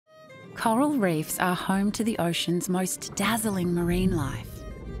Coral reefs are home to the ocean's most dazzling marine life.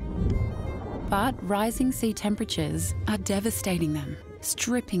 But rising sea temperatures are devastating them,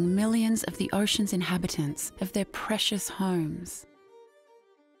 stripping millions of the ocean's inhabitants of their precious homes.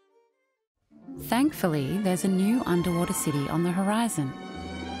 Thankfully, there's a new underwater city on the horizon.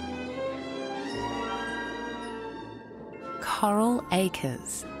 Coral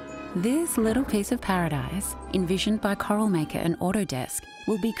Acres. This little piece of paradise, envisioned by Coral Maker and Autodesk,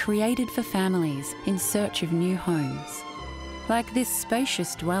 will be created for families in search of new homes. Like this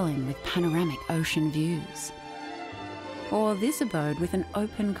spacious dwelling with panoramic ocean views. Or this abode with an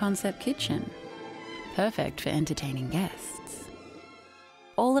open concept kitchen. Perfect for entertaining guests.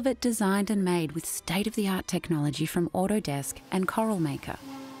 All of it designed and made with state-of-the-art technology from Autodesk and Coral Maker,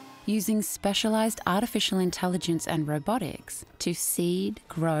 using specialised artificial intelligence and robotics to seed,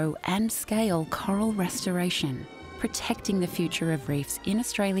 grow and scale coral restoration, protecting the future of reefs in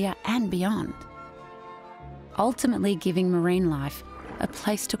Australia and beyond. Ultimately giving marine life a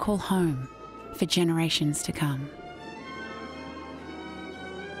place to call home for generations to come.